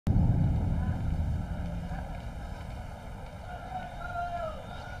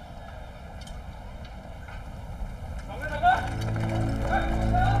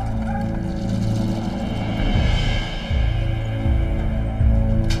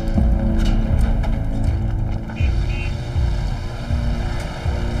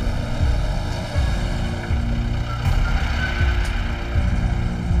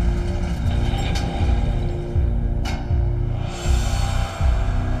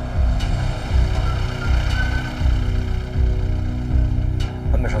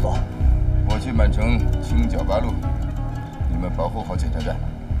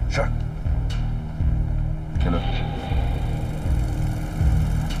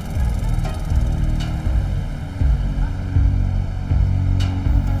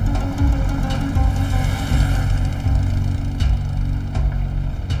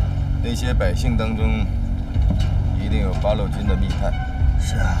百姓当中一定有八路军的密探。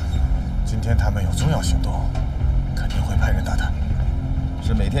是啊，今天他们有重要行动，肯定会派人打探。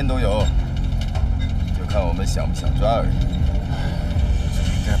是每天都有，就看我们想不想抓而已。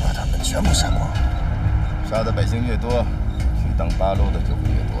应该把他们全部杀光。杀的百姓越多，去当八路的就会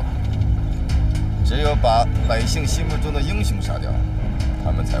越多。只有把百姓心目中的英雄杀掉，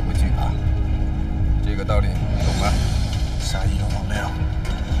他们才会惧怕。这个道理你懂吗？杀1个王亮，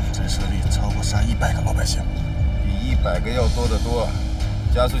震慑力超过杀100个老百姓，比100个要多得多。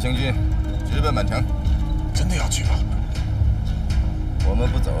加速行军，直奔满城。真的要去吗？我们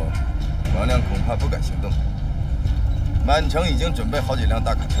不走，王亮恐怕不敢行动。满城已经准备好几辆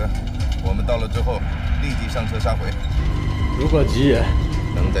大卡车，我们到了之后立即上车杀回。如果吉野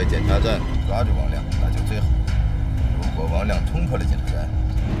能在检查站抓住王亮，那就最好。如果王亮冲破了检查站，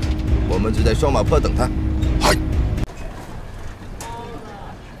我们就在双马坡等他。嗨。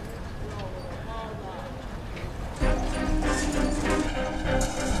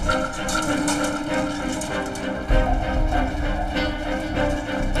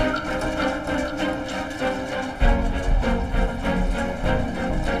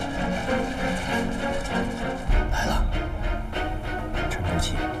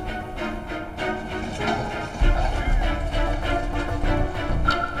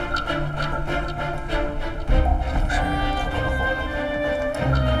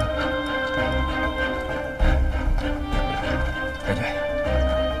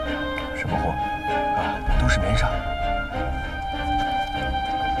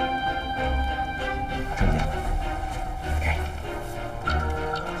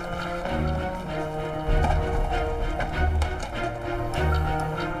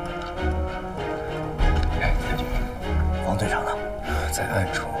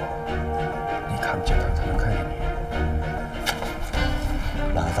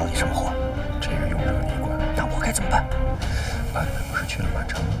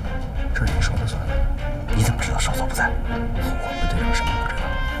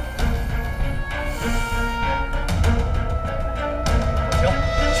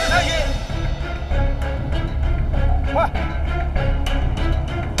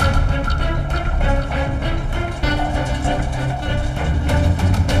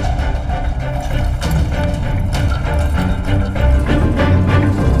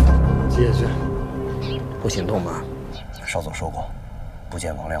行动吗？少佐说过，不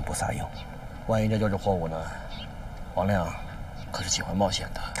见王亮不撒鹰。万一这就是货物呢？王亮可是喜欢冒险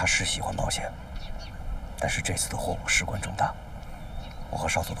的。他是喜欢冒险，但是这次的货物事关重大，我和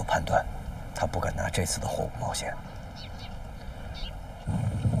少佐都判断，他不敢拿这次的货物冒险。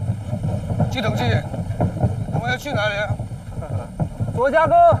季统计，我们要去哪里啊？左家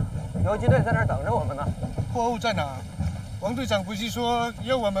沟游击队在那儿等着我们呢。货物在哪？王队长不是说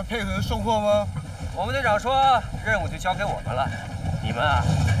要我们配合送货吗？我们队长说任务就交给我们了，你们啊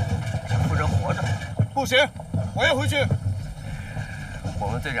是负责活着。不行，我要回去。我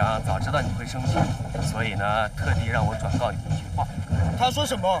们队长早知道你会生气，所以呢特地让我转告你一句话。他说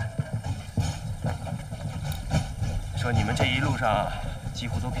什么？说你们这一路上几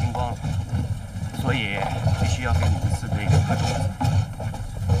乎都拼光了，所以必须要给你们4队1颗种子。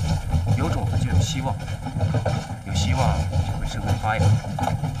有种子就有希望，有希望就会生根发芽。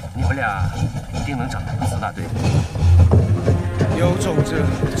你们俩一定能长成4大队。有种子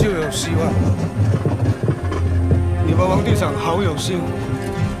就有希望。你们王队长好有心。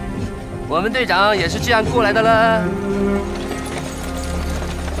我们队长也是这样过来的啦。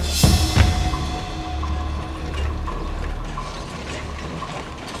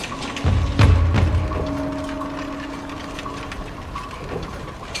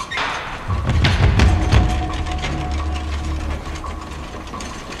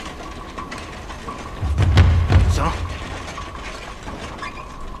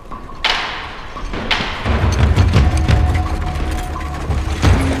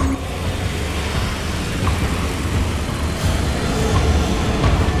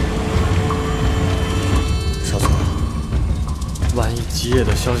吉野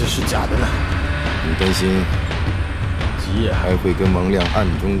的消息是假的呢？你担心吉野还会跟王亮暗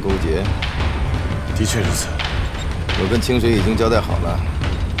中勾结？的确如此。我跟清水已经交代好了，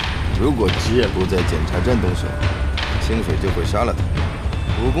如果吉野不在检查站动手，清水就会杀了他。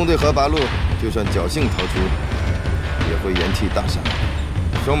武工队和八路就算侥幸逃出，也会原地大杀。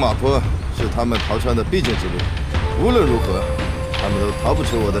双马坡是他们逃窜的必经之路，无论如何，他们都逃不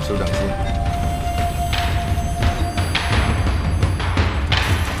出我的手掌心。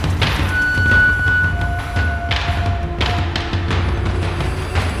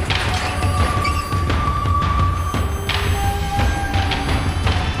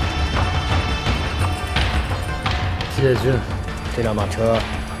叶军，这辆马车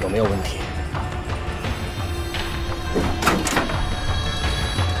有没有问题？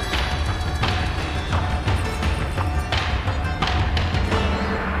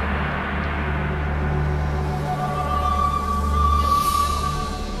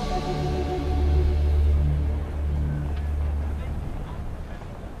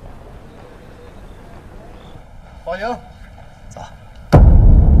报营，走。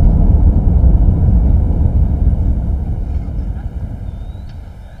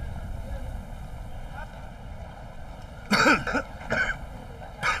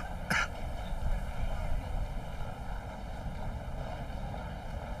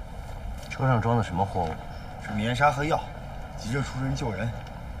车上装的什么货物？是棉纱和药，急着出人救人。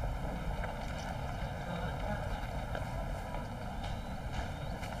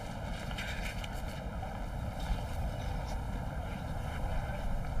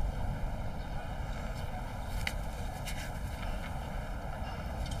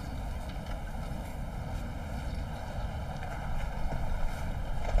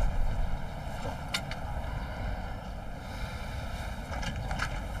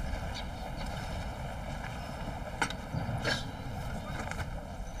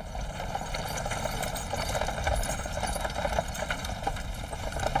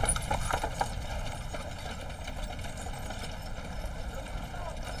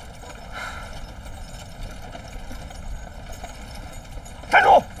站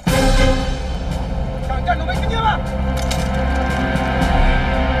住！站住！没听见吗？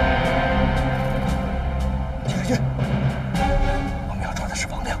金水军，我们要抓的是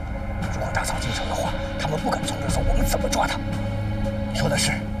王亮。如果打草惊蛇的话，他们不敢从这走，我们怎么抓他？你说的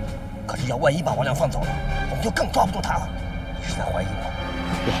是，可是要万一把王亮放走了，我们就更抓不住他了。你是在怀疑我？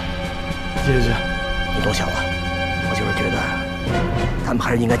不，叶军，你多想了。我就是觉得，咱们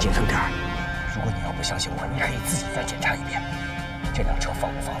还是应该谨慎点儿。如果你要不相信我，你可以自己再检查一遍。这辆车放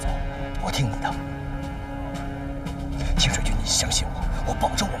不放走，我听你的。清水军，你相信我，我保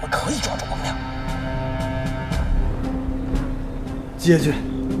证我们可以抓住王亮。叶军，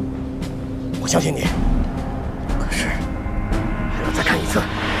我相信你，可是还要再看一次。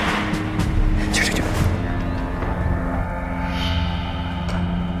清水军，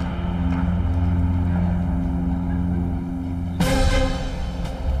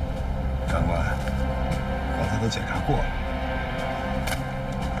长官，刚才都检查过了。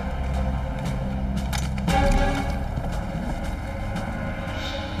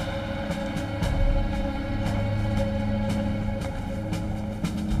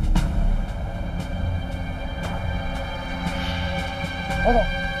报告，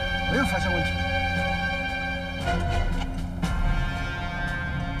没有发现问题。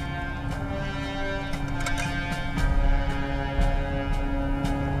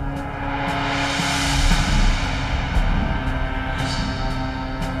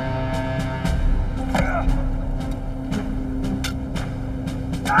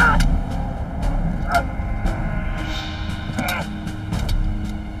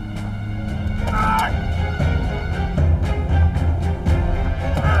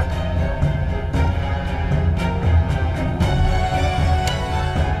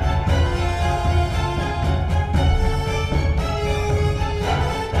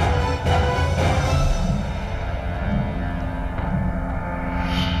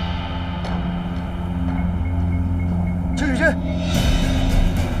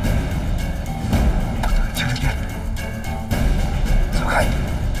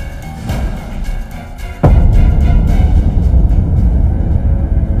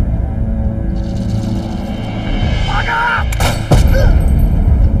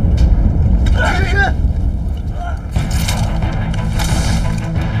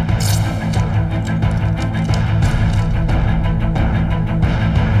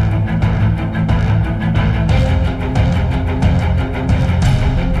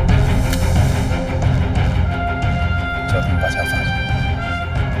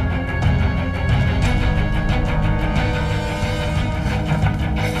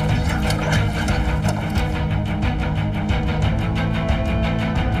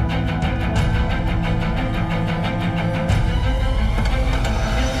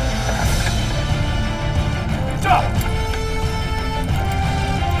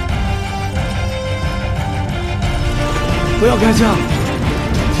不要开枪！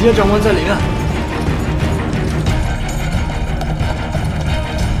吉野长官在里面。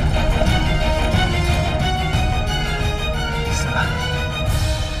死了！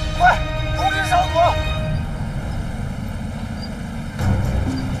快，通知上锁！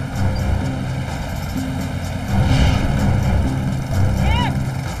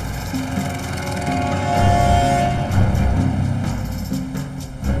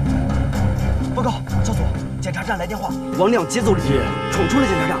察站来电话，王亮劫走了吉野，闯出了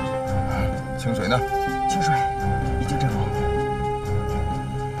检察站。清水呢？清水已经阵亡。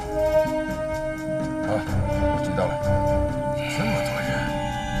好，我知道了。这么多人，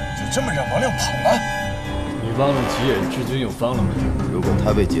就这么让王亮跑了？你忘了吉野至今有方了没？如果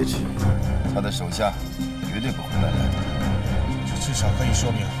他被劫持，他的手下绝对不会难来。这至少可以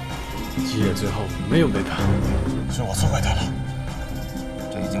说明，吉野最后没有被打，是我错怪他了。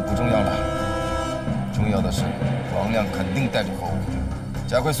这已经不重要了，重要的是王亮肯定带着货物，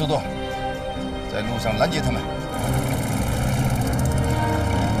加快速度，在路上拦截他们。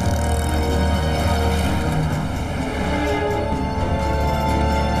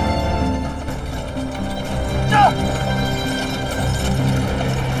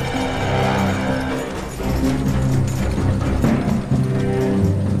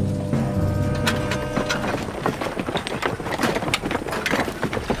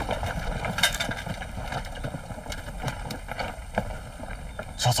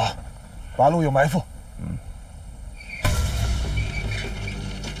少佐，八路有埋伏。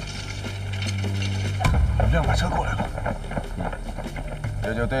王亮马车过来了。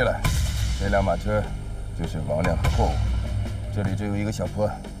这就对了，这辆马车就是王亮和货物。这里只有一个小坡，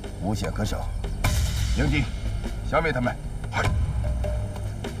无险可守。迎敌，消灭他们。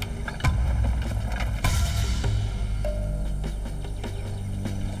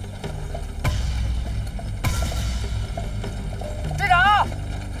队长，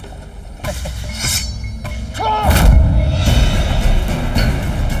冲！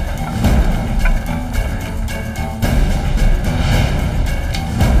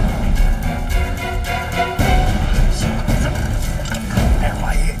哎，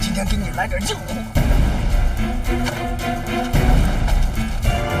华爷，今天给你来点硬货。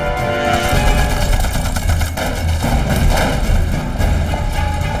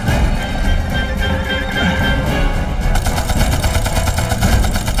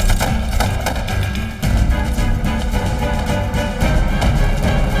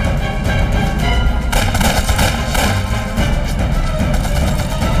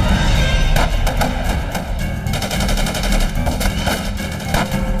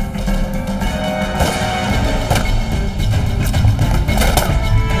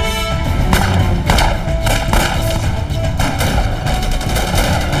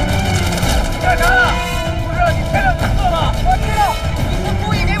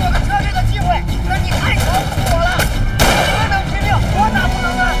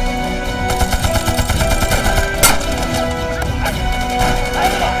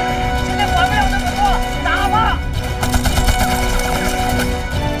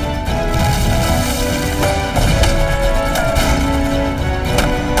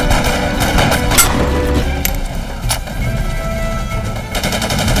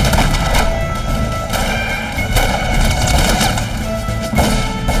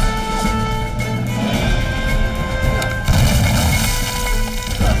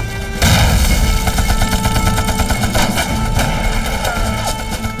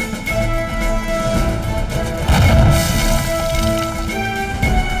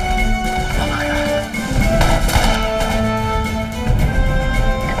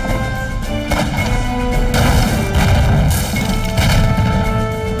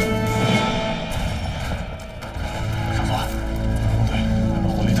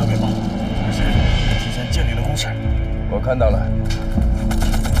看到了，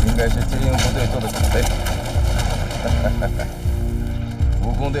应该是接应部队做的准备。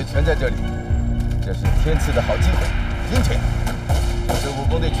武工队全在这里，这是天赐的好机会。今天就是武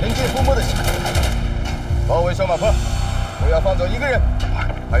工队全军覆没的时刻。包围双马坡，不要放走一个人。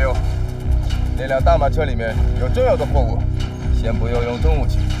还有，那辆大马车里面有重要的货物，先不要用重武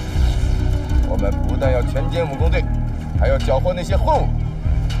器。我们不但要全歼武工队，还要缴获那些货物。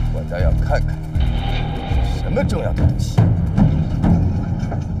我倒要看看。 什么重要的东西？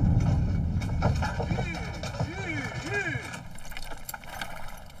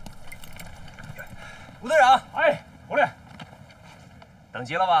吴队长，哎，回来，等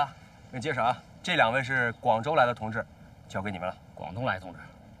急了吧？跟你介绍啊，这两位是广州来的同志，交给你们了。广东来的同志，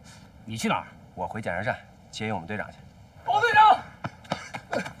你去哪儿？我回检查站接应我们队长去。包队长，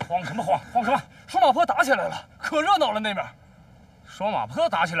慌什么慌？慌什么？双马坡打起来了，可热闹了那边。双马坡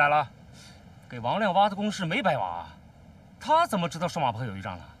打起来了。 给王亮挖的工事没白挖，他怎么知道双马坡有一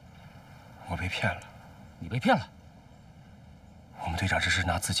仗呢？我被骗了，你被骗了。我们队长这是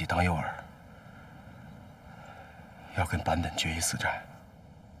拿自己当诱饵，要跟坂本决一死战。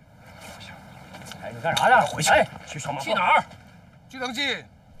哎，你干啥去？回去。哎，去双马坡。去哪儿？朱同志，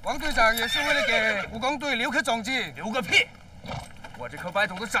王队长也是为了给武工队留颗种子。留个屁！我这颗白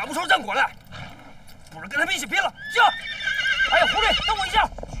种子长不出正果来。不如跟他们一起拼了！行。哎呀，狐狸，等我一下，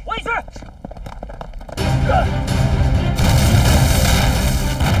我也去。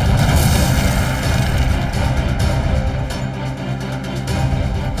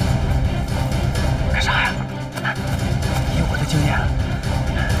干啥呀？以我的经验，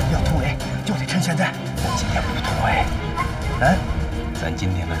要突围就得趁现在。今天不是突围，咱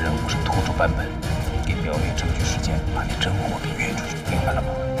今天的任务是拖住版本，给标爷争取时间，把那真货给运出去，明白了吗？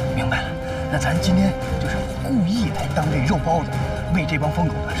明白了。那咱今天就是故意来当这肉包子，喂这帮疯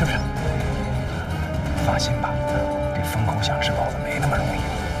狗的，是不是？放心吧，这疯狗想吃包子没那么容易，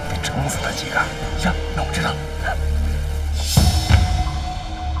得整死他几个。行，那我知道了。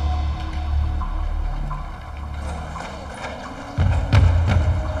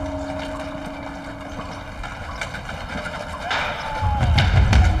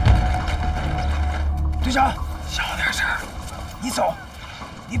队长，小点声，你走，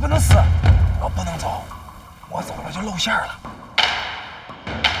你不能死，我不能走，我走了就露馅了。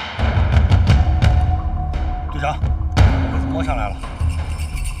队长，我子摸上来了。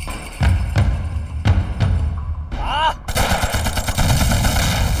打！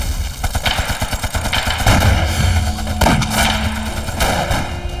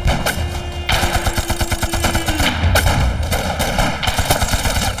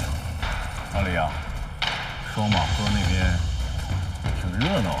老李啊，双马坡那边挺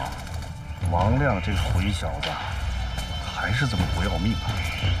热闹啊。王亮这回小子还是这么不要命啊！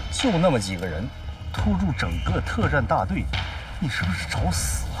就那么几个人，拖住整个特战大队，你是不是找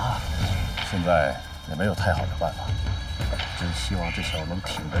死啊？现在也没有太好的办法。真希望这小子能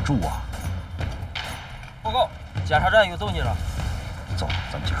挺得住啊！报告，检查站有动静了。走，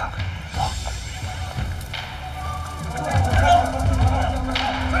咱们去看看。走。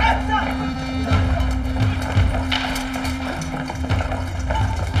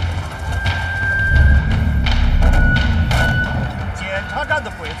检查站的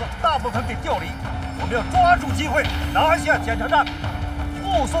鬼子大部分被调离，我们要抓住机会拿下检查站，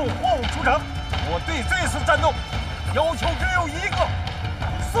护送货物出城。我对这次战斗要求只有一个：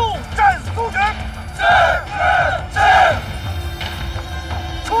速战速决。是。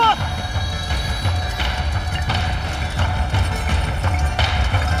出！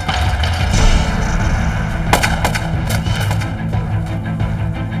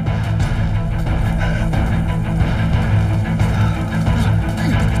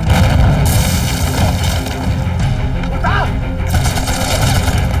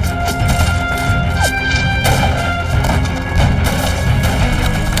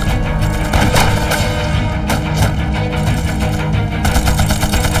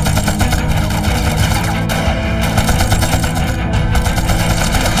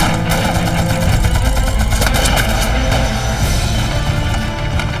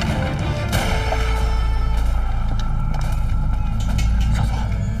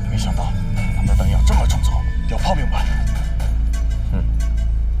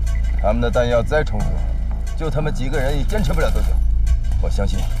他们的弹药再充足，就他们几个人也坚持不了多久。我相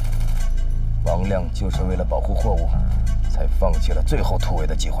信，王亮就是为了保护货物，才放弃了最后突围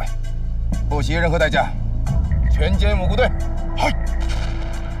的机会，不惜任何代价，全歼五股队。嗨，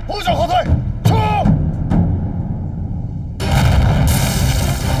不准后退，出！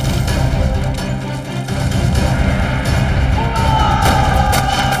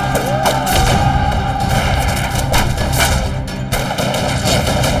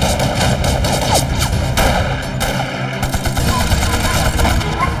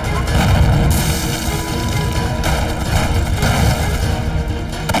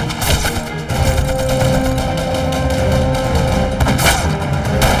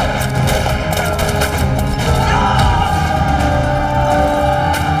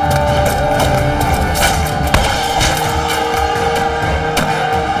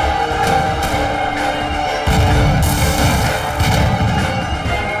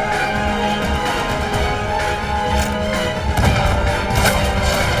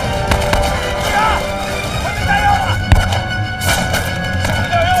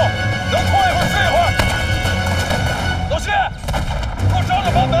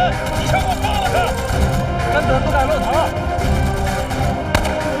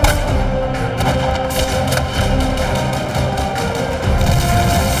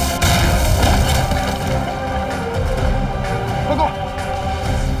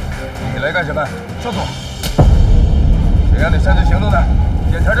干什么？少佐，谁让你擅自行动的？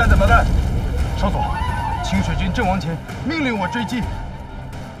检查站怎么办？少佐，清水军阵亡前命令我追击，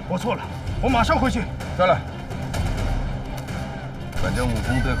我错了，我马上回去。算了，反正武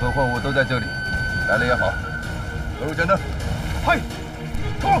工队和货物都在这里，来了也好，投入战斗。嗨，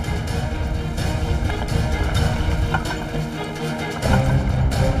冲！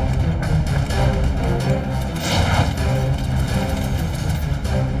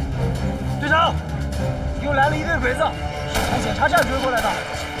过来的，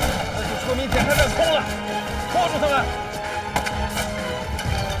这就说明检查站空了，拖住他们！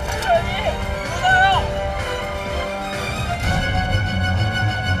是你，朱大佬！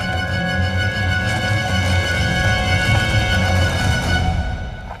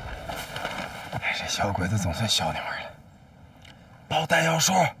哎，这小鬼子总算消停会儿了。报弹药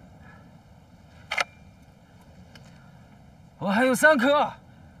数。我还有3颗，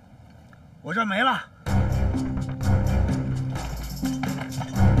我这儿没了。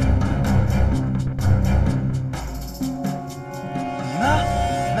你呢？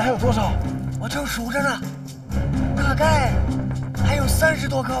你那还有多少？我正数着呢，大概还有30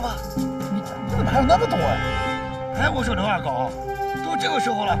多颗吧。你怎么还有那么多呀？哎，我说刘二狗，都这个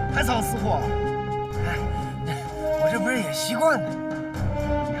时候了，还藏私货？哎，我这不是也习惯了？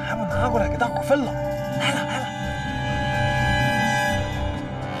你还不拿过来给大伙分了？来了来了。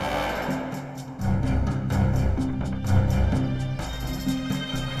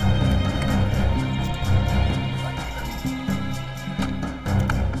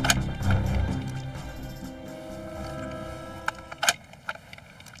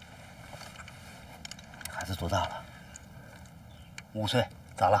孩子多大了？5岁，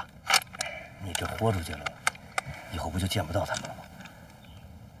咋了？你这豁出去了，以后不就见不到他们了吗？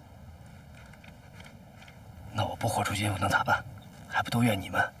那我不豁出去又能咋办？还不都怨你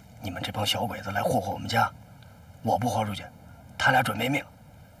们？你们这帮小鬼子来霍霍我们家，我不豁出去，他俩准没命。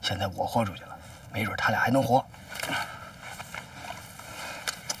现在我豁出去了，没准他俩还能活。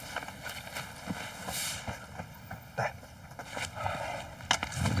来，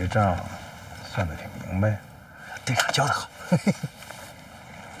你这账算得挺明白。队长教得好。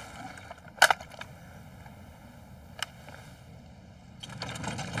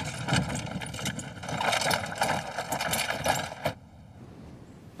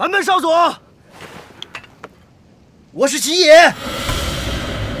坂本少佐，我是吉野。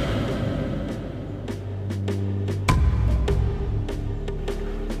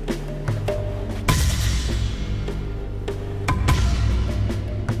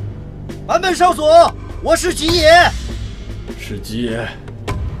坂本少佐，我是吉野。是吉野。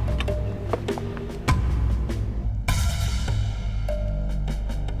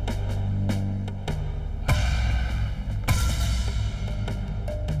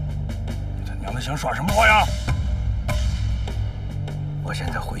想耍什么花样？我现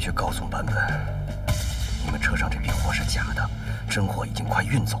在回去告诉坂本，你们车上这批货是假的，真货已经快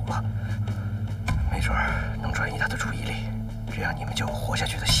运走了，没准能转移他的注意力，这样你们就有活下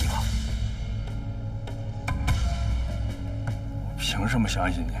去的希望。我凭什么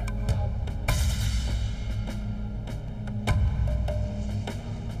相信你？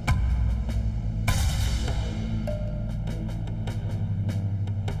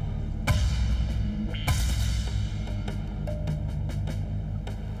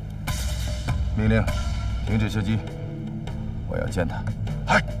命令，停止射击！我要见他。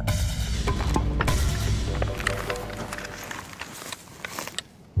嗨！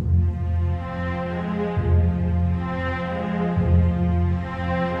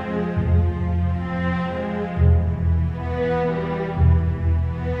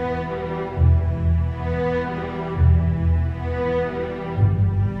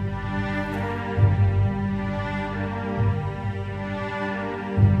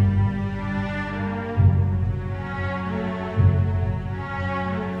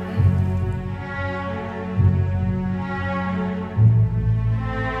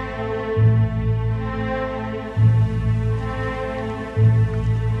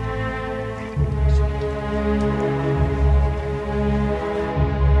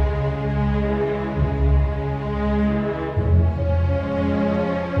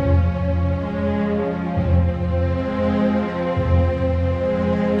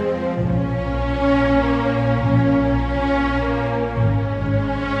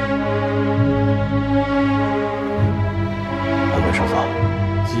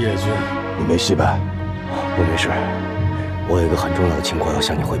你没事吧？我没事，我有一个很重要的情况要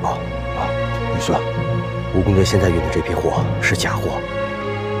向你汇报。啊，你说，蜈蚣队现在运的这批货是假货，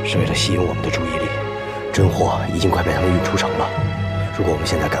是为了吸引我们的注意力。真货已经快被他们运出城了，如果我们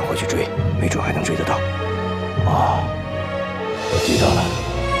现在赶回去追，没准还能追得到。啊，我知道了。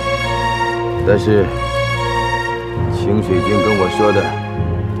但是清水君跟我说的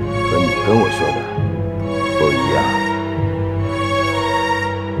和你跟我说的不一样。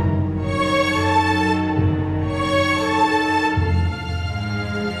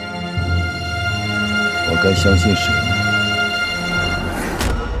我该相信谁呢？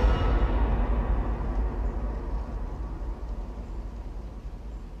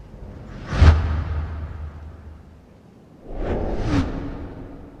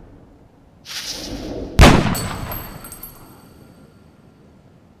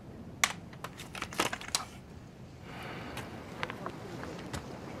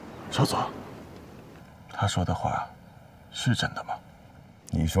少佐，他说的话是真的吗？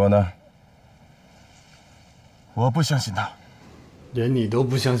你说呢？我不相信他。连你都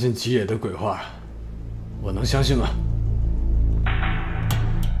不相信吉野的鬼话，我能相信吗？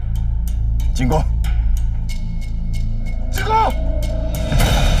进攻！进攻！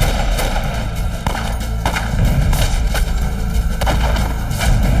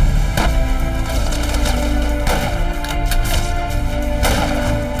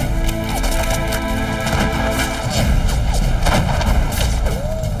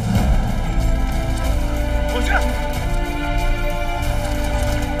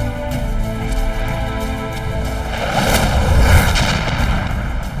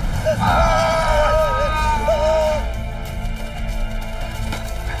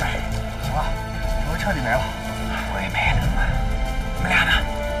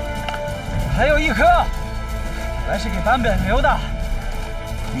版本留的，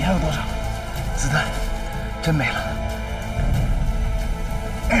你还有多少？子弹真没了。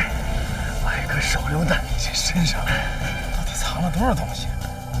我还有颗手榴弹，你这身上到底藏了多少东西？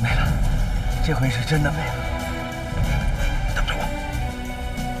没了，这回是真的没了。等着我。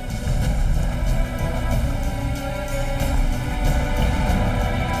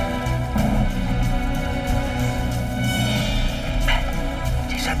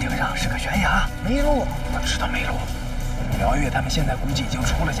这山顶上是个悬崖，没路。我知道没路。辽越他们现在估计已经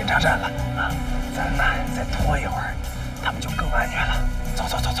出了检查站了啊！咱呢再拖一会儿，他们就更安全了。走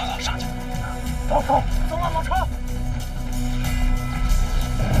走走走走，上去！走走走啊，老车！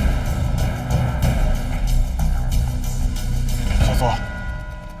少佐，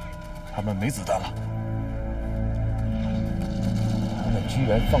他们没子弹了。他们居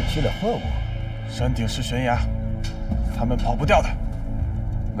然放弃了换我！山顶是悬崖，他们跑不掉的。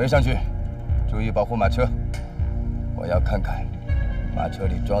围上去，注意保护马车。我要看看马车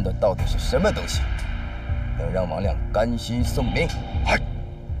里装的到底是什么东西，能让王亮甘心送命。嗨！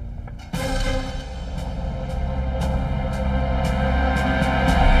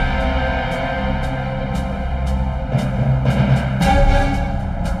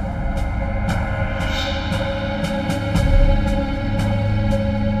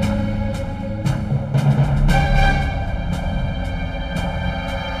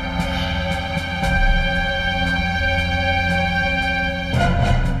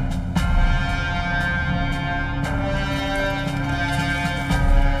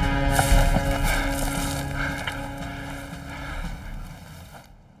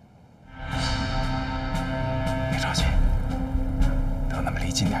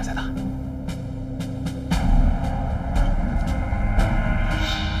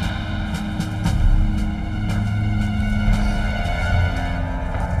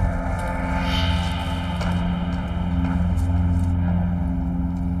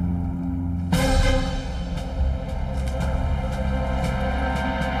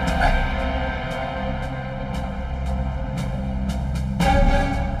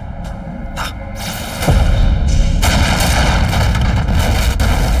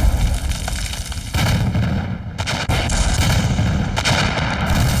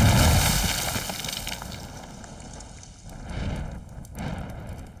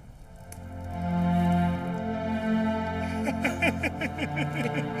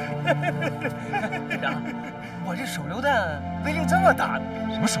队长，我这手榴弹威力这么大呢？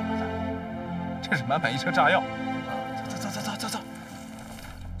什么手榴弹？这是满满一车炸药。走走走走走走，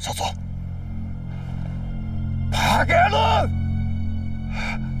少佐，爬给路！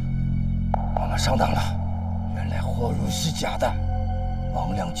我们上当了，原来货物是假的，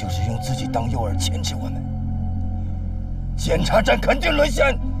王亮就是用自己当诱饵牵制我们。检查站肯定沦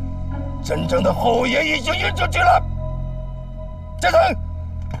陷，真正的后爷已经运出去了。加藤，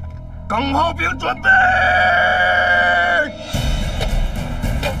钢炮兵准备！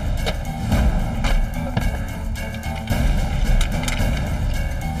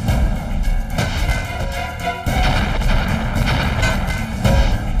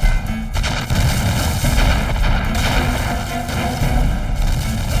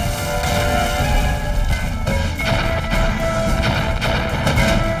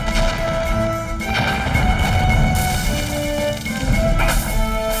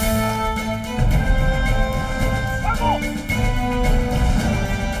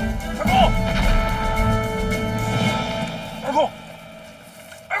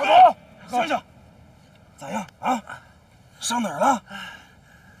上哪儿了？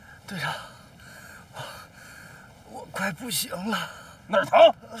队长，我快不行了。哪儿疼？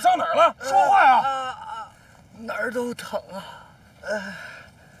上哪儿了？说话呀！哪儿都疼啊！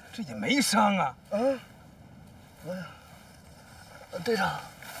这也没伤啊。队长，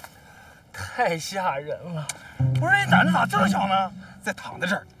太吓人了！不是你胆子咋这么小呢？再躺在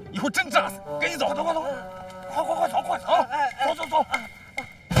这儿，以后真炸死！赶紧走，走，快走，快走，快走！走走走！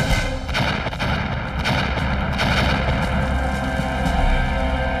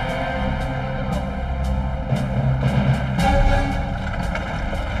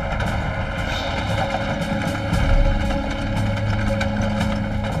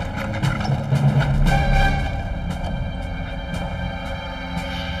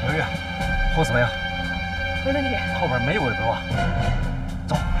刘玉，后怎么样？没问题。后边没有人吧？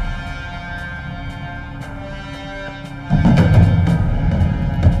走。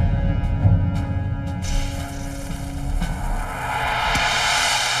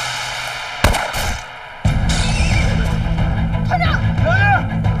团长，刘玉，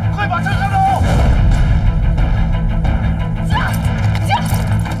快把车开走！驾！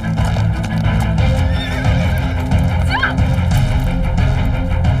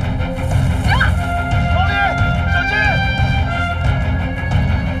老李，小心！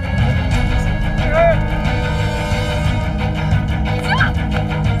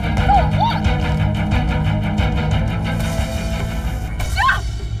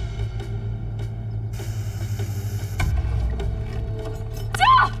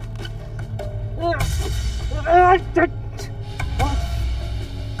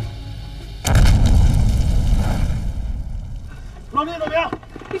老李怎么样？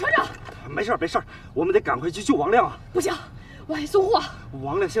李团长，没事没事，我们得赶快去救王亮啊！不行，我还送货。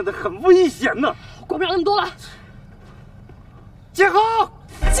王亮现在很危险呢，管不了那么多了。接好！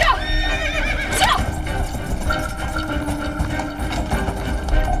驾！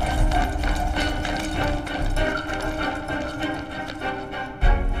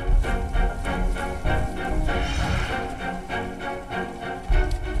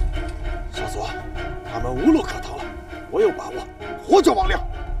小左，他们无路可逃了，我有把握活救王亮。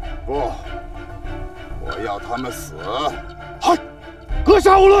不，我要他们死。嗨，各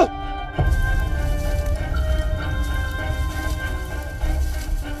下无论。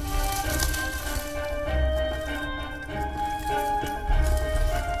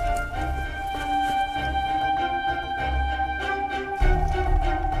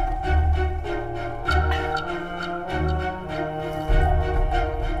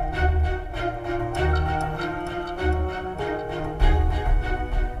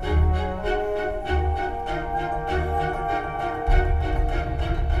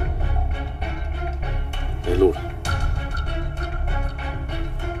没路了。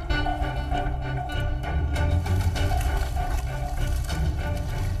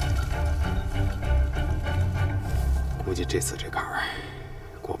估计这次这坎儿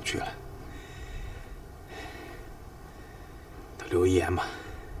过不去了，得留一言吧。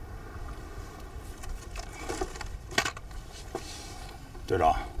队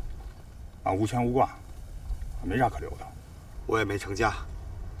长，俺无牵无挂，没啥可留的。我也没成家，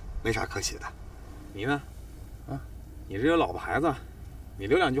没啥可写的。你呢？啊，你这有老婆孩子，你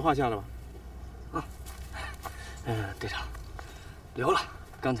留两句话下来吧。啊，队长，留了，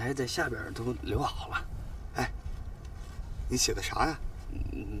刚才在下边都留好了。哎，你写的啥呀？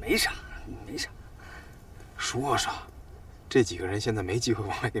没啥，没啥。说说，这几个人现在没机会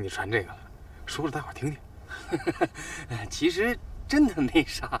往外给你传这个了，说了大伙听听。其实真的没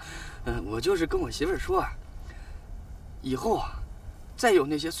啥，我就是跟我媳妇儿说，以后啊，再有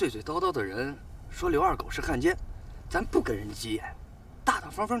那些碎碎叨叨的人说刘二狗是汉奸，咱不跟人家急眼，大大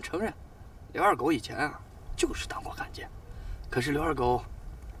方方承认，刘二狗以前啊就是当过汉奸，可是刘二狗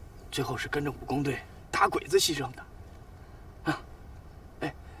最后是跟着武工队打鬼子牺牲的。啊，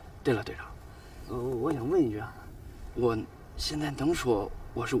哎，对了，队长，我想问一句啊，我现在能说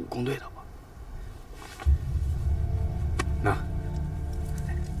我是武工队的不？那。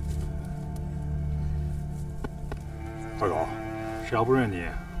二狗，谁要不认你，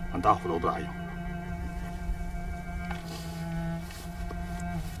俺大伙都不答应。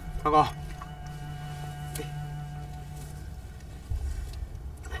二狗，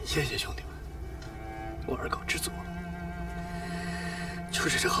谢谢兄弟们，我二狗知足了。就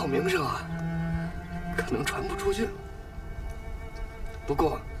是这好名声啊，可能传不出去了。不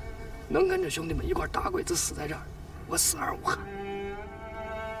过，能跟着兄弟们一块打鬼子死在这儿，我死而无憾。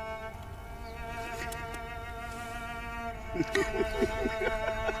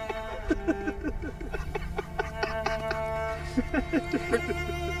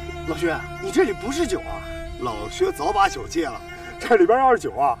老薛，你这里不是酒啊？老薛早把酒戒了，这里边要是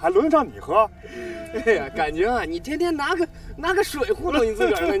酒啊，还轮得上你喝？哎呀，感情啊，你天天拿个水糊弄你自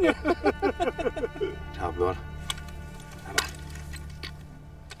个儿呢你。差不多了，来吧。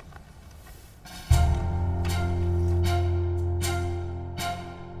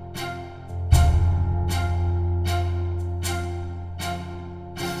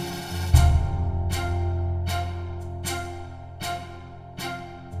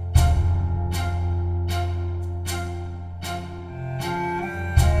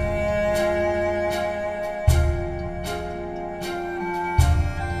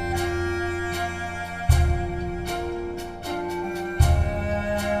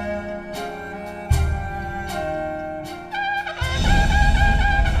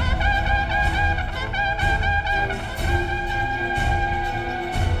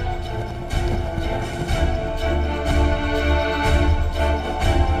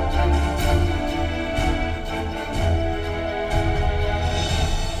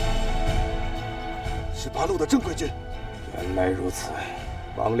此，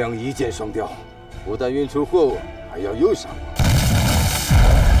王良一箭双雕，不但运出货物，还要诱杀我。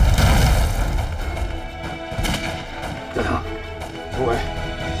大堂，诸位，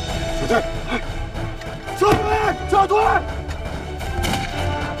撤退！撤退！撤退！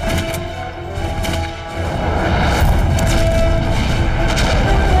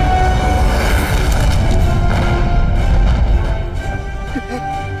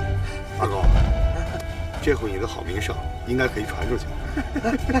二狗，这回你的好名声应该可以传出去。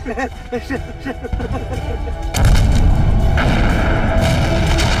是。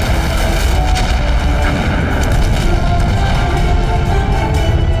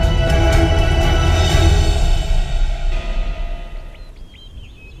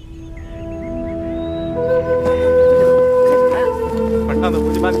让他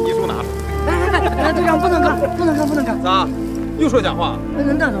回去把你遗书拿出来。哎，队长不能干！咋？又说假话？那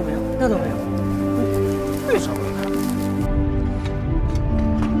倒没有。为什么呢？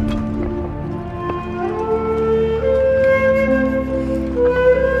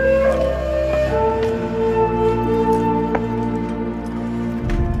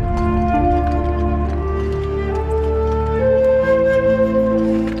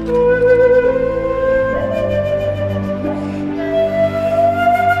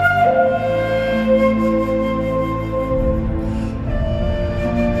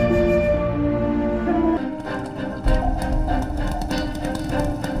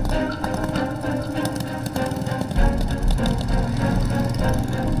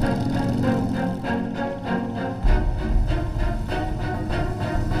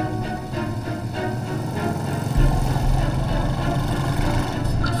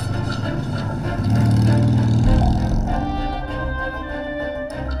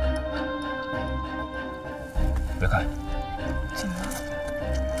别看，怎么了？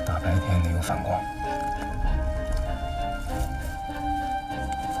大白天的有反光。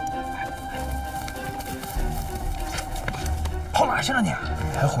跑哪去了你？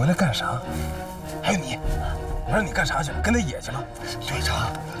还回来干啥？还有你，我让你干啥去了？跟他野去了？队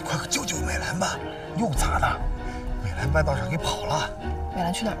长，快救救美兰吧！又咋的？美兰半道上给跑了。美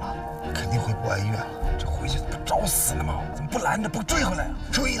兰去哪儿了？肯定回博爱医院了。这回去不找死呢吗？怎么不拦着不追回来啊？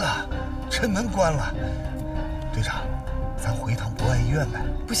追了，车门关了。队长，咱回趟博爱医院呗。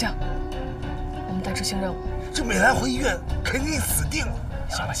不行，我们得执行任务。这美兰回医院肯定死定了。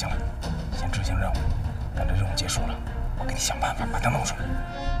行了，先执行任务，等这任务结束了，我给你想办法把她弄出来。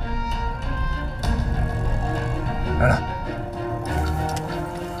来了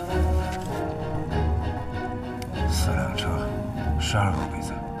，4辆车，12个会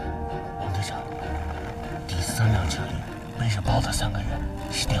子。王队长，第3辆车里背着包的3个人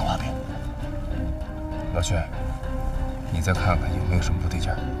是电话兵。老薛，你再看看有没有什么不对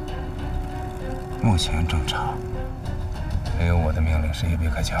劲儿。目前正常，没有我的命令，谁也别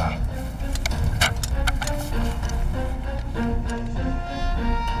开枪。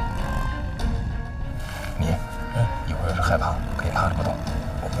你，一会儿要是害怕，可以趴着不动，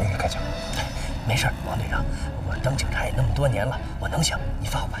我不用你开枪。没事，王队长，我当警察也那么多年了，我能行。你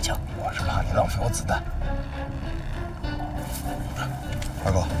放我把枪，我是怕你浪费我子弹。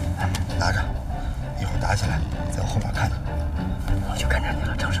二狗，拿着。一会儿打起来，在我后面看着。我就跟着你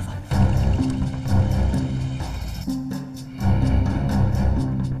了，张师傅。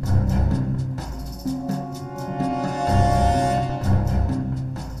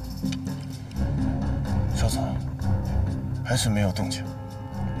小总，还是没有动静。武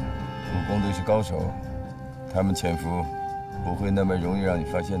工队是高手，他们潜伏不会那么容易让你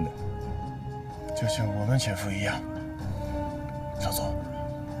发现的。就像我们潜伏一样。小总，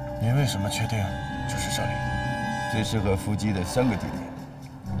你为什么确定？就是这里，最适合伏击的3个地点，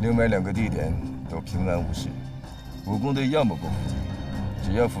另外2个地点都平安无事。武工队要么不伏击，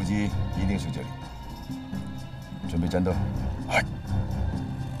只要伏击，一定是这里。准备战斗。哎，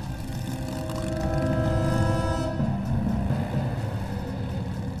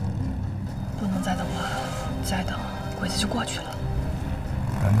不能再等了，再等鬼子就过去了。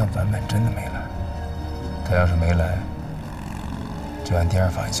难道版本真的没来？他要是没来，就按第2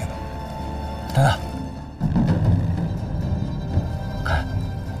方案行动。等等，看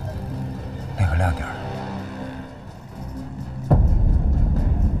那个亮点，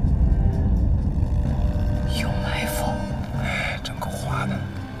有埋伏。哎，真够滑的，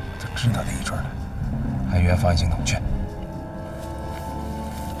就知道他一准的。按原方案行动去。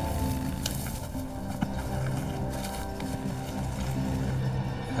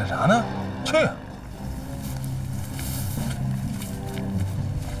你干啥呢？去呀！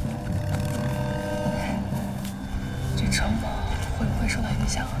程某会不会受到影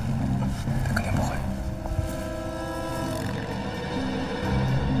响啊？他肯定不会。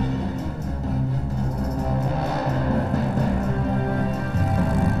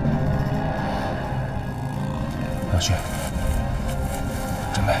旭，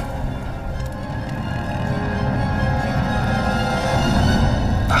准备。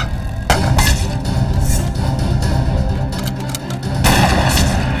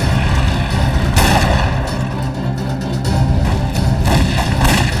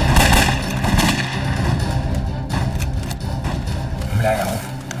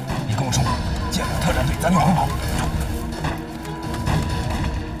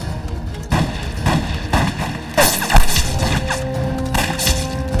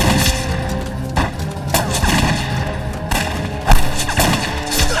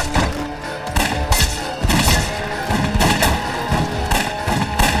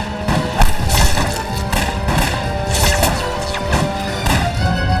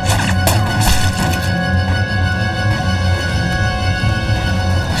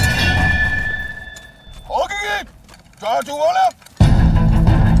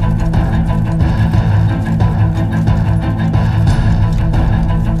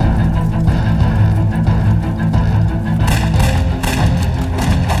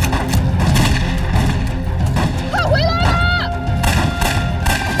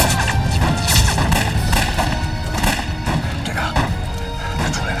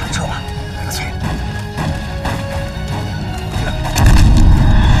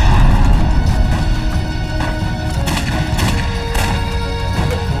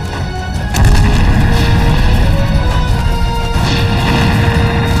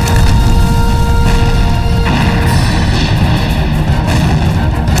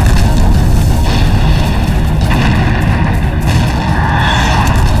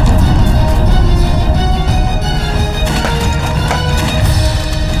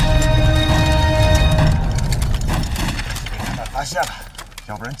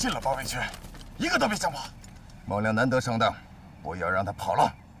 进了包围圈，一个都别想跑。王亮难得上当，不要让他跑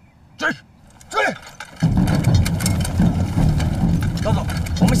了。追，追！赵总，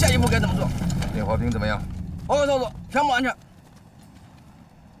我们下一步该怎么做？电话兵怎么样？报告赵总，全部安全。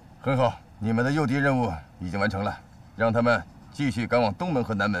很好，你们的诱敌任务已经完成了，让他们继续赶往东门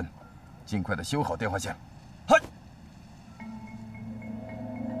和南门，尽快的修好电话线。嗨。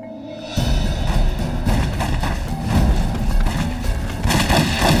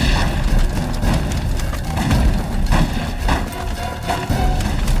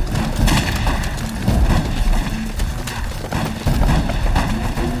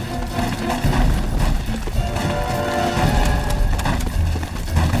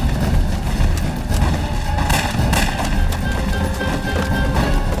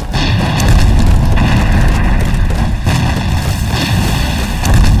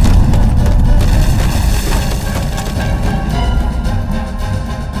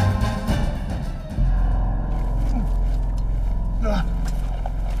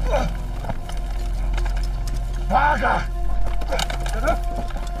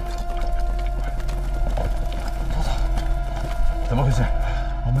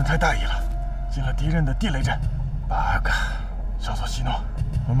 地雷阵，8个，少佐息怒，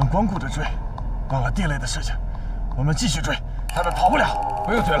我们光顾着追，忘了地雷的事情。我们继续追，他们跑不了。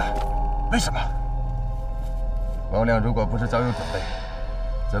不用追了。为什么？王亮如果不是早有准备，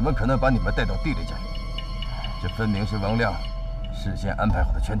怎么可能把你们带到地雷阵？这分明是王亮事先安排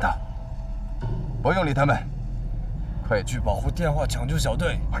好的圈套。不用理他们，快去保护电话抢救小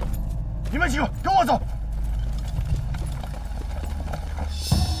队。你们几个跟我走。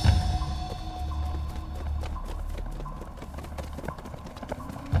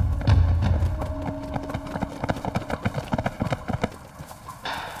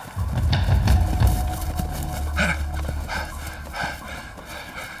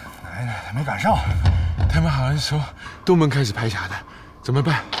 没赶上，他们好像说东门开始排查的，怎么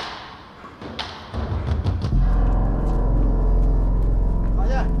办？发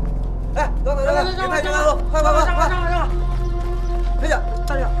现！哎，等，别太紧了，快！上！裴姐，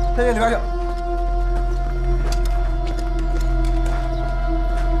上去，裴姐里边去。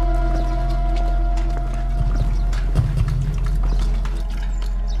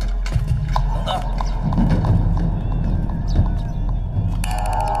等等。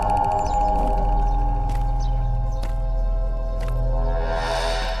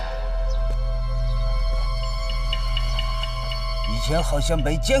 以前好像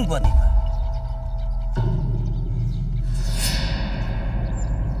没见过你们。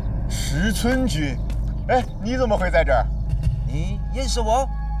石村君，哎，你怎么会在这儿？你认识我？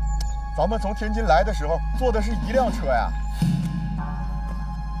咱们从天津来的时候坐的是一辆车呀。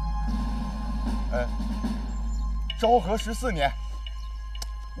昭和14年，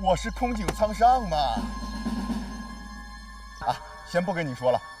我是空警舱上嘛。啊，先不跟你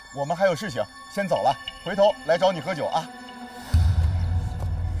说了，我们还有事情，先走了。回头来找你喝酒啊。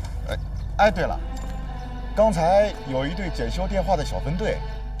哎，对了，刚才有一队检修电话的小分队，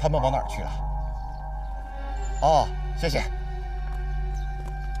他们往哪儿去了？哦，谢谢。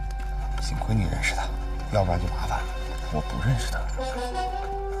幸亏你认识他，要不然就麻烦了。我不认识他。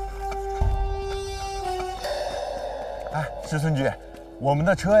哎，石村局，我们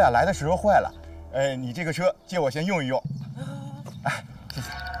的车呀来的时候坏了，你这个车借我先用一用。哎，谢谢。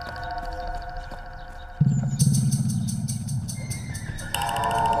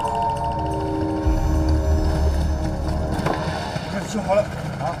修好了，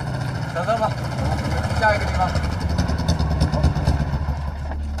好，上车吧，下一个地方。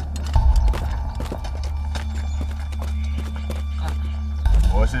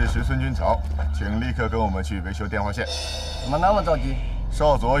我是石村军曹，请立刻跟我们去维修电话线。怎么那么着急？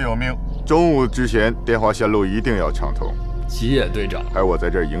少佐有命，中午之前电话线路一定要畅通。吉野队长，派我在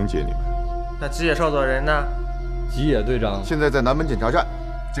这儿迎接你们。那吉野少佐人呢？吉野队长现在在南门检查站，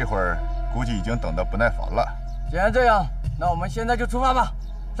这会儿估计已经等得不耐烦了。既然这样，那我们现在就出发吧。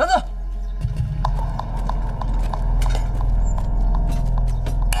上车。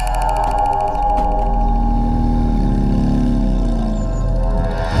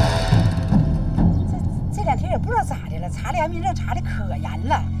这两天也不知道咋的了，查良民证查的可严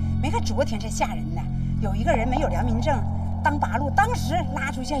了，没看昨天才吓人呢。有一个人没有良民证，当八路，当时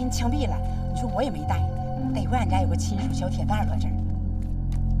拉出向人枪毙了。你说我也没带，得亏俺家有个亲属小铁蛋搁这儿。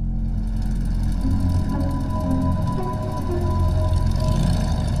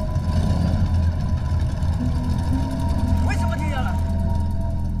为什么停下来？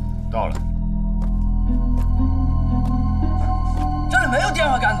到了。这里没有电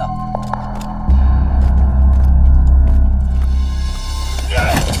话杆子。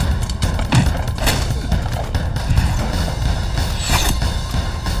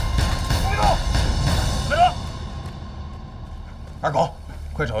二狗，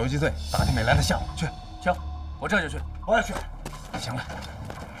快找游击队打听美兰的下落去。行，我这就去。我也去。行了，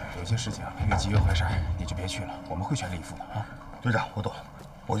有些事情越急越坏事，你就别去了，我们会全力以赴的啊。队长，我懂，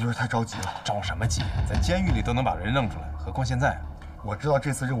我就是太着急了。着什么急？咱监狱里都能把人弄出来，何况现在？我知道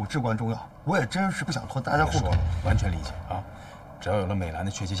这次任务至关重要，我也真是不想拖大家后腿。完全理解啊！只要有了美兰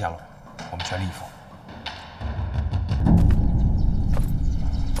的确切下落，我们全力以赴。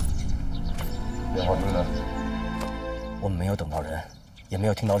电话队呢？我们没有等到人，也没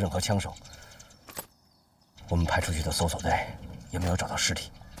有听到任何枪声。我们派出去的搜索队也没有找到尸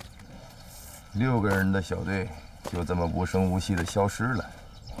体。6个人的小队就这么无声无息地消失了，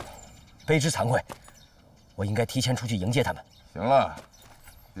卑职惭愧，我应该提前出去迎接他们。行了，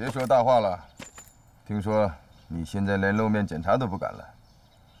别说大话了。听说你现在连露面检查都不敢了，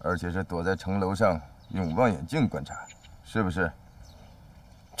而且是躲在城楼上用望远镜观察，是不是？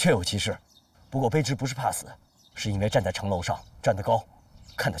确有其事，不过卑职不是怕死。是因为站在城楼上，站得高，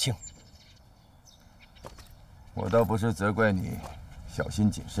看得清。我倒不是责怪你小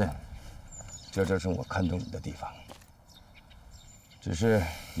心谨慎，这正是我看中你的地方。只是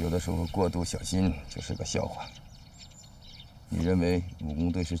有的时候过度小心就是个笑话。你认为武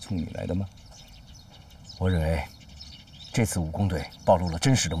工队是冲你来的吗？我认为，这次武工队暴露了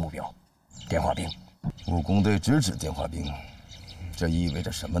真实的目标——电话兵。武工队直指电话兵，这意味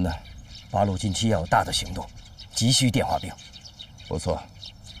着什么呢？八路近期要有大的行动。急需电话兵，不错。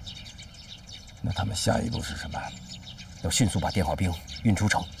那他们下一步是什么？要迅速把电话兵运出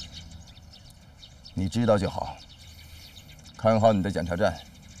城。你知道就好。看好你的检查站。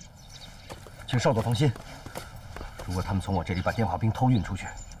请少佐放心，如果他们从我这里把电话兵偷运出去，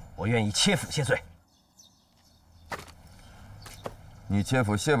我愿意切腹谢罪。你切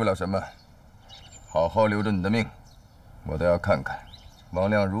腹谢不了什么，好好留着你的命。我倒要看看王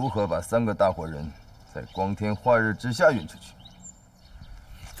亮如何把3个大活人在光天化日之下运出去。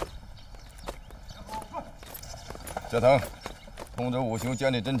加藤，通知午休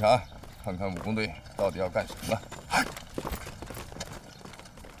监理侦查，看看武工队到底要干什么。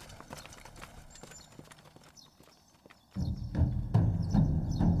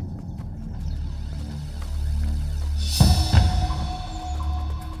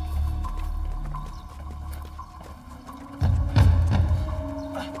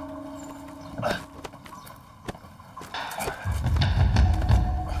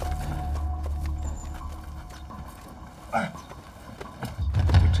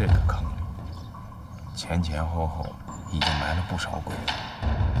这个坑里前前后后已经埋了不少鬼子，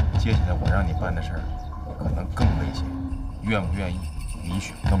接下来我让你办的事儿可能更危险，愿不愿意你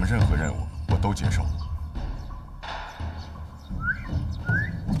选？那么任何任务我都接受。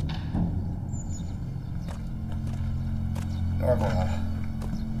二狗来了。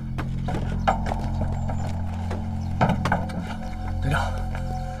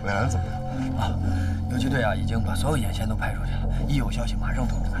呀，已经把所有眼线都派出去了，一有消息马上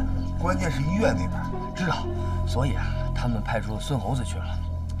通知咱。关键是医院那边知道，所以啊，他们派出孙猴子去了。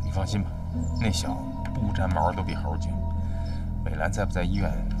你放心吧，那小子不沾毛都比猴精。美兰在不在医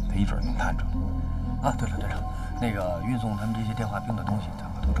院，他一准能探着。啊，对了队长，那个运送他们这些电话兵的东西，咱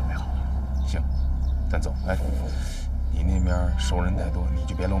可都准备好了。行，咱走。哎，你那边熟人太多，你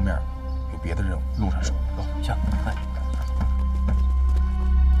就别露面了。有别的任务，路上说。走。行，哎。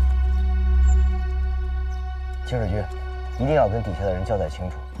清水局，一定要跟底下的人交代清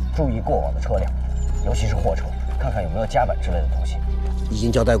楚，注意过往的车辆，尤其是货车，看看有没有夹板之类的东西。已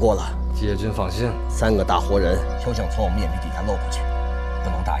经交代过了，吉野君放心，3个大活人休想从我们眼皮底下露过去，不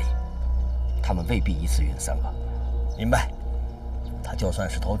能大意。他们未必一次运3个，明白？他就算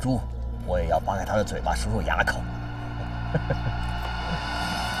是头猪，我也要扒开他的嘴巴数数牙口。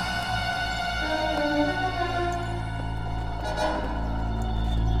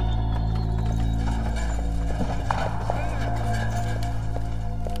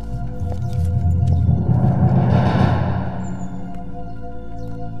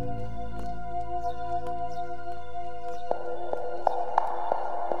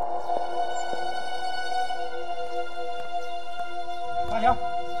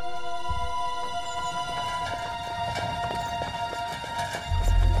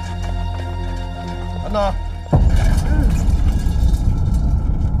安娜，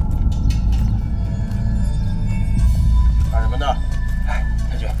干什么的？哎，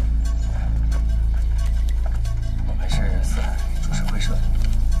太君，我们是四海株式会社的，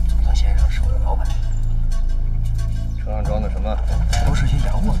总团先生是我的老板。车上装的什么？都是些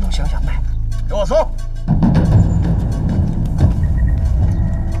洋货，到乡下卖。给我搜！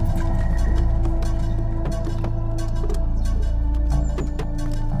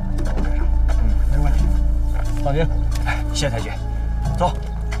放心，哎，谢太君，走。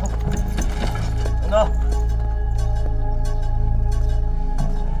等等，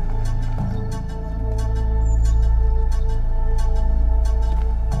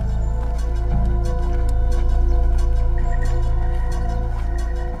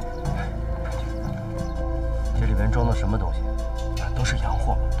这里边装的什么东西？都是洋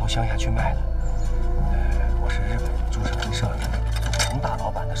货，到乡下去卖的。我是日本株式会社的佐藤大老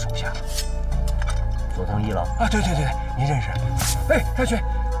板的手下。佐藤一郎啊，对，您认识？哎，太君，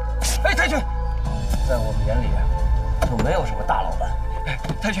哎，太君，在我们眼里就没有什么大老板。哎，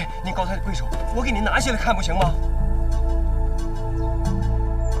太君，您高抬贵手，我给您拿下来看不行吗？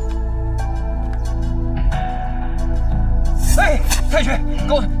哎，太君，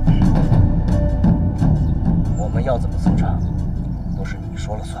高抬，我们要怎么搜查，都是你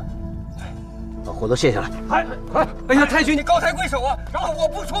说了算。把活都卸下来。哎呀，太君，你高抬贵手啊！然后我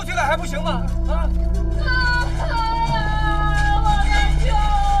不出去了还不行吗？啊！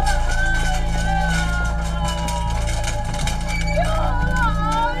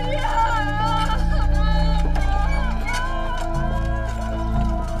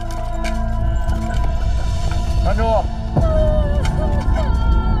站住！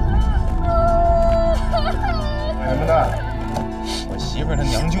干什么的？我媳妇儿她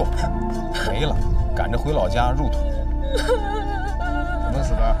娘舅没了，赶着回老家入土。怎么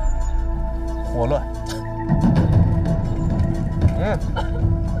死的？霍乱。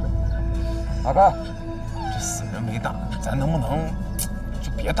阿康，这死人没打，咱能不能就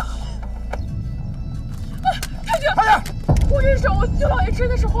别打了？太君，快点！我跟你说，我舅老爷真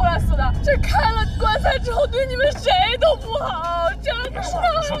的是后来死的。这开了棺材之后，对你们谁都不好，真的。别说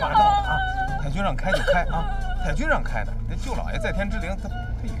八道了啊！太君让开就开啊！太君让开的，那舅老爷在天之灵，他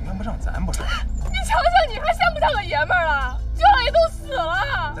也怨不上咱，不是？你瞧瞧，你还像不像个爷们儿了？舅老爷都死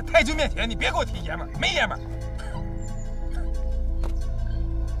了。在太君面前，你别给我提爷们儿，没爷们儿。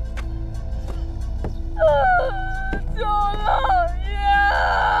舅老爷。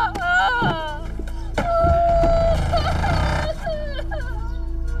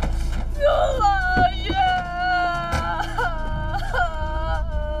舅老爷，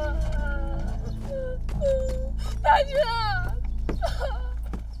太君，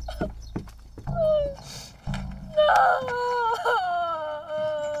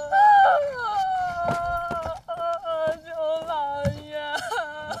舅老爷，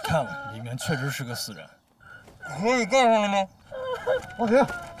我看了，里面确实是个死人。可以干上了吗？放停，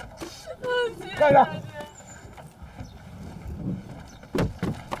站着。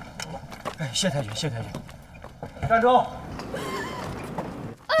哎，谢太君，谢太君，站住！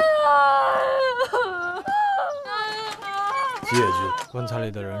吉野君，棺材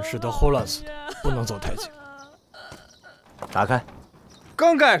里的人是得霍乱死的，不能走太近。打开。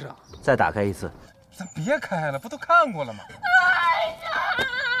刚盖上。再打开一次。咱别开了，不都看过了吗？哎呀，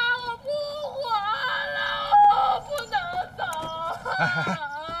我不活了！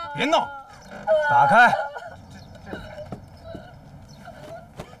别闹！打开！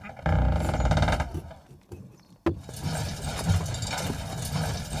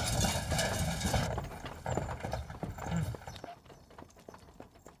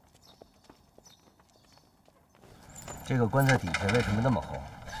这个棺材底下为什么那么厚？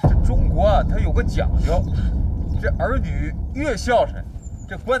这中国啊，它有个讲究，这儿女越孝顺，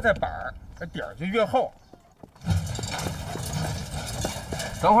这棺材板儿这底儿就越厚。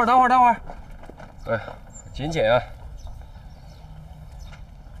等会儿，哎，紧紧啊！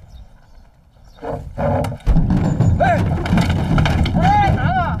哎，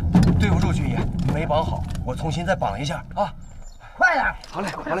拿了！对不住，军爷，没绑好，我重新再绑一下啊！快点！好嘞。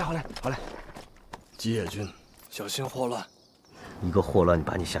吉野君，小心霍乱。一个霍乱，你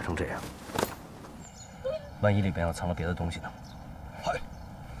把你吓成这样，万一里边要藏了别的东西呢？嗨，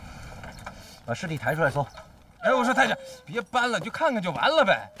把尸体抬出来搜。哎，我说太监，别搬了，就看看就完了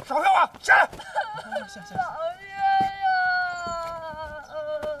呗。少废话，下来。下。老爷呀！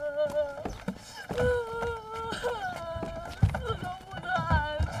死都不得安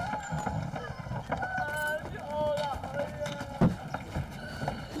生啊！求老爷！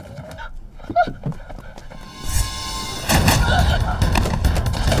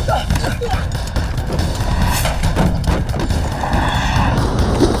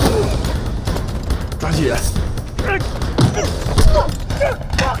大姐。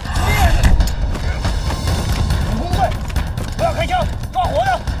红队，不要开枪，抓活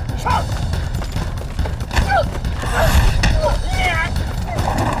的，上！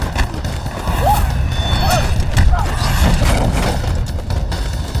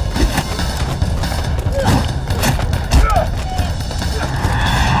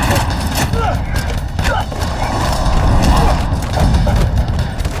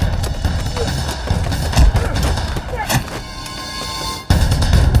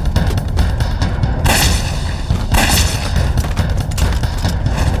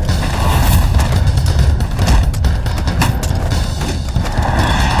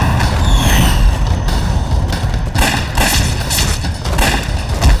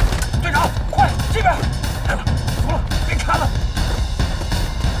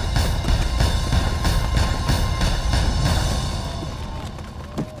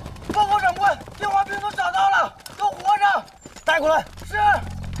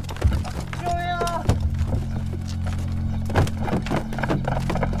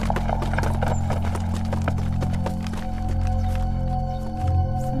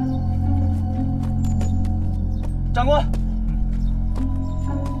长官，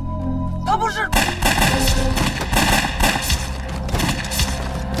他不是。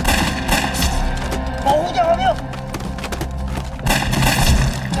保护解放兵！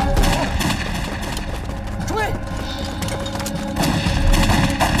追！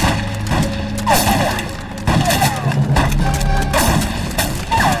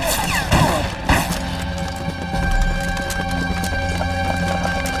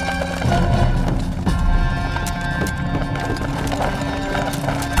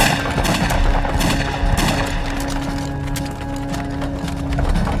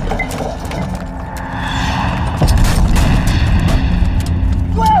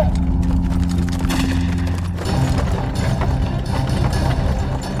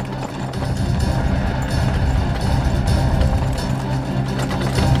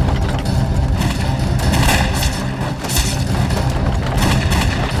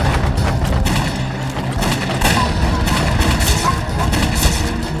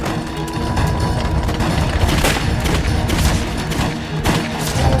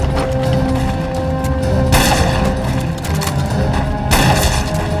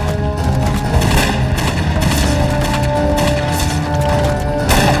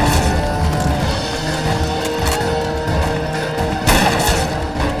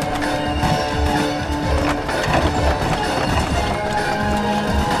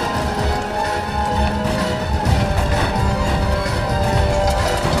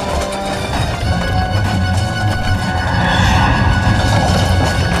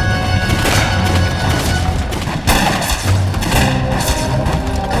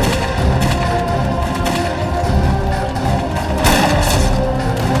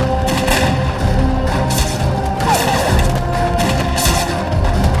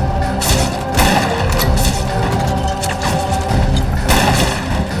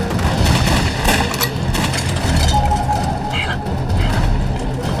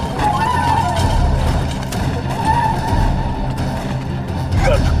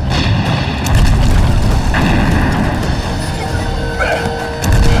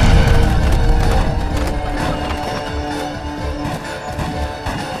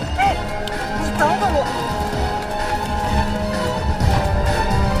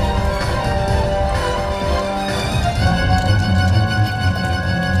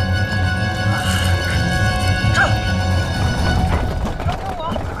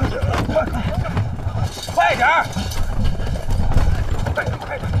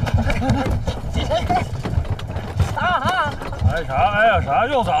哎啥？哎呀啥？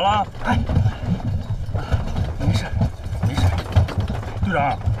又咋了？哎，没事，没事。队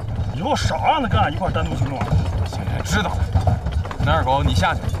长，以后少让他跟俺一块单独行动啊！行，知道了。那二狗，你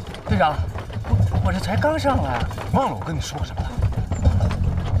下去。队长，我这才刚上来，忘了我跟你说过什么了。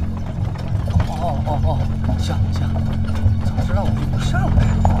哦，行，早知道我就不上来。